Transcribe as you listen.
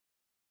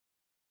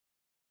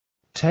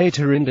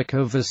Tata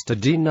Indica Vista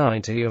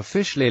D90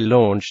 officially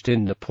launched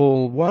in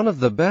Nepal, one of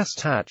the best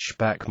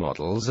hatchback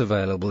models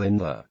available in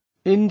the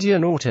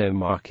Indian auto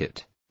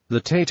market. The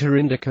Tata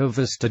Indica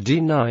Vista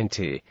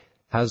D90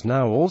 has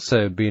now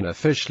also been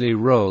officially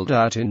rolled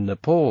out in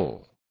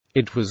Nepal.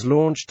 It was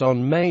launched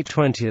on May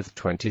 20,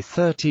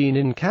 2013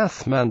 in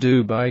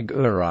Kathmandu by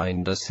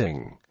Gurinder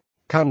Singh,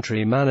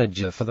 country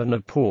manager for the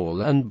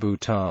Nepal and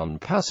Bhutan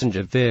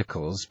Passenger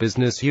Vehicles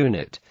Business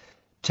Unit,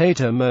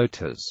 Tata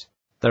Motors.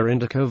 Their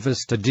Indica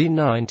Vista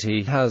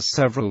D90 has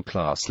several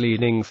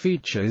class-leading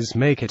features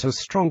make it a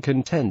strong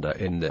contender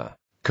in the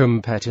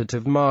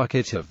competitive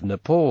market of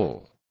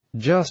Nepal.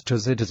 Just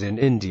as it is in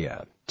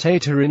India,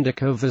 Tata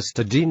Indica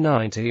Vista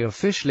D90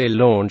 officially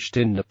launched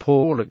in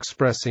Nepal,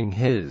 expressing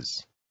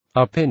his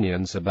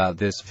opinions about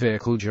this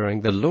vehicle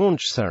during the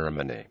launch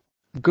ceremony.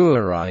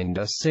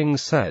 Gurinder Singh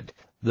said,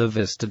 "The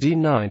Vista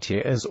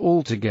D90 is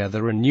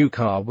altogether a new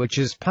car which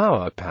is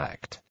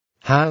power-packed,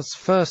 has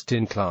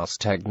first-in-class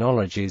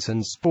technologies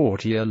and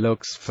sportier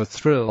looks for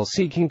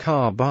thrill-seeking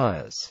car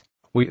buyers.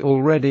 We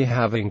already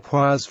have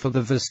inquiries for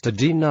the Vista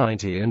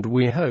D90 and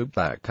we hope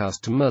that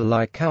customers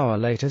like our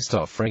latest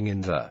offering in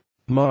the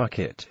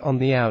market." On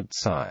the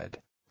outside,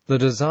 the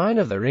design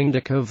of the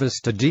Indica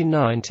Vista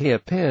D90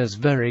 appears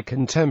very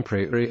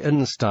contemporary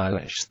and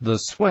stylish. The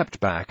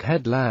swept-back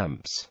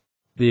headlamps,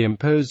 the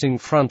imposing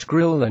front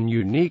grille and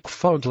unique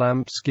fog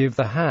lamps give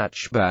the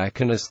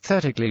hatchback an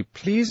aesthetically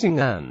pleasing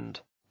and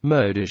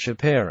modish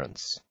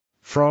appearance.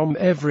 From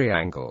every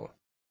angle,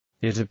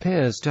 it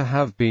appears to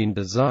have been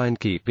designed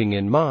keeping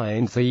in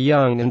mind the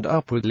young and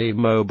upwardly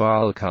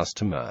mobile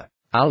customer.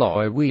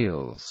 Alloy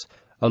wheels,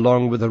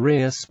 along with a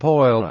rear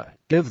spoiler,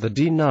 give the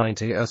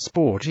D90 a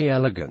sporty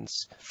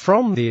elegance.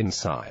 From the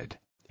inside,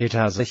 it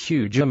has a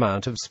huge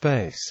amount of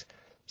space,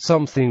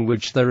 something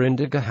which the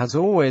Indica has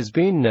always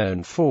been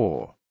known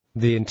for.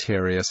 The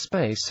interior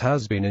space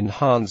has been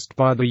enhanced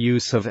by the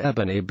use of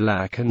ebony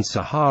black and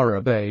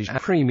Sahara beige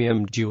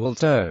premium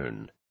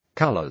dual-tone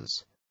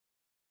colors.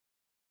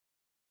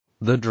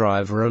 The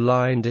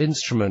driver-aligned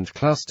instrument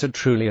cluster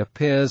truly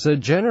appears a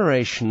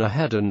generation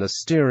ahead, and the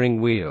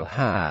steering wheel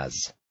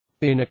has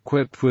been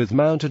equipped with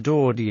mounted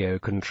audio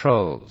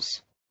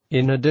controls.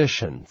 In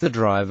addition, the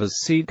driver's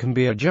seat can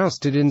be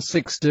adjusted in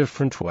 6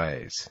 different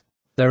ways.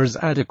 There is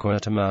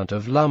adequate amount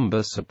of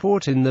lumbar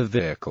support in the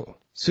vehicle,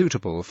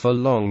 suitable for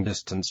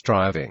long-distance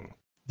driving.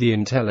 The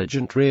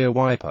intelligent rear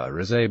wiper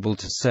is able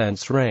to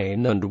sense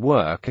rain and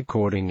work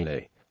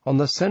accordingly. On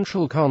the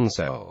central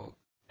console,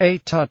 a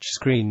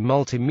touchscreen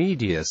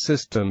multimedia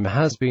system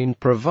has been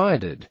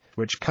provided,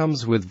 which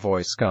comes with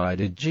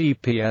voice-guided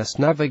GPS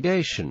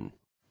navigation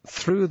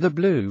through the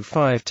Blue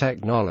 5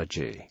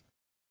 technology.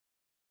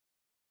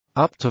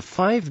 Up to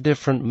 5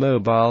 different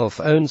mobile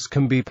phones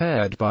can be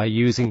paired by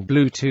using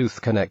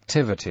Bluetooth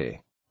connectivity.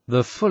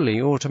 The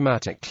fully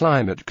automatic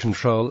climate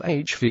control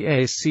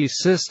HVAC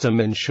system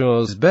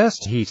ensures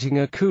best heating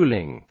or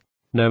cooling,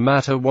 no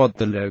matter what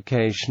the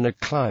location or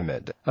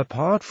climate.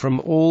 Apart from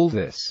all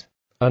this,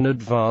 an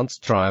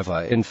advanced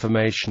driver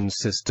information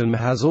system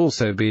has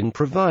also been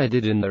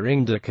provided in the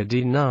Indica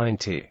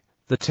D90.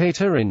 The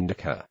Tata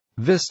Indica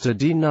Vista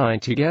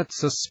D90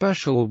 gets a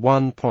special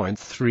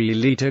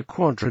 1.3-liter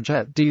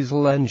quadrajet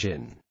diesel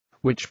engine,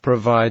 which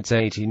provides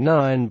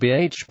 89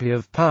 bhp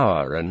of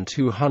power and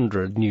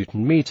 200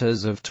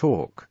 Nm of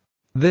torque.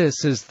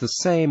 This is the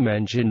same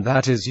engine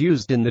that is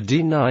used in the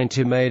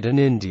D90 made in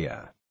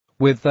India.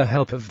 With the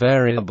help of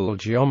variable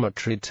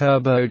geometry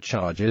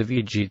turbocharger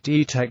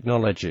VGT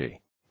technology,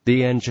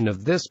 the engine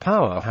of this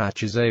power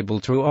hatch is able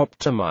to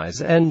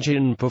optimize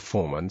engine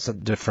performance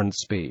at different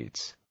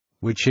speeds,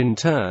 which in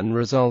turn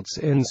results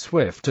in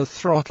swifter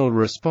throttle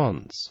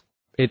response.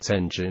 Its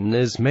engine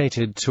is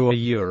mated to a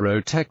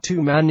Eurotech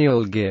 2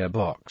 manual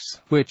gearbox,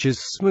 which is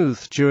smooth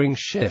during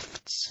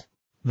shifts.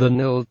 The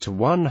 0 to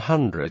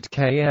 100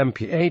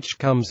 kmph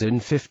comes in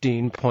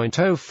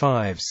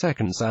 15.05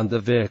 seconds and the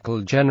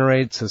vehicle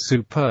generates a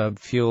superb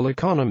fuel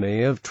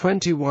economy of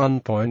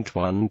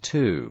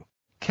 21.12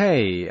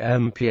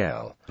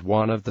 kmpl.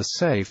 One of the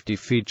safety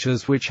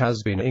features which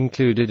has been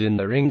included in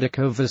the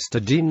Indica Vista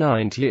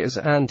D90 is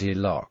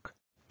anti-lock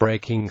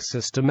braking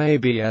system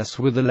ABS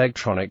with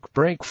electronic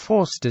brake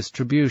force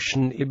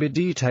distribution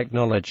EBD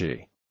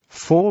technology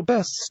for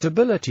best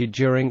stability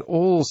during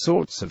all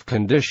sorts of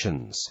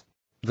conditions.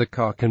 The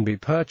car can be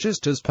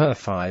purchased as per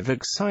 5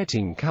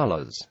 exciting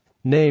colors,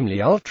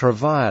 namely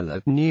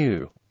ultraviolet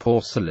new,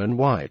 porcelain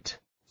white,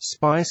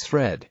 spice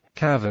red,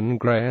 cavern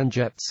grey and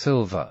jet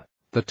silver.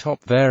 The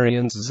top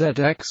variant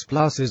ZX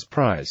Plus is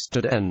priced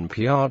at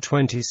NPR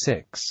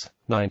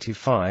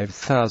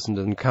 26,95,000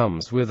 and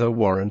comes with a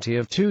warranty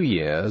of 2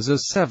 years or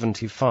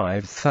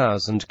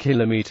 75,000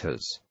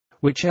 kilometers,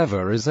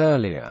 whichever is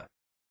earlier.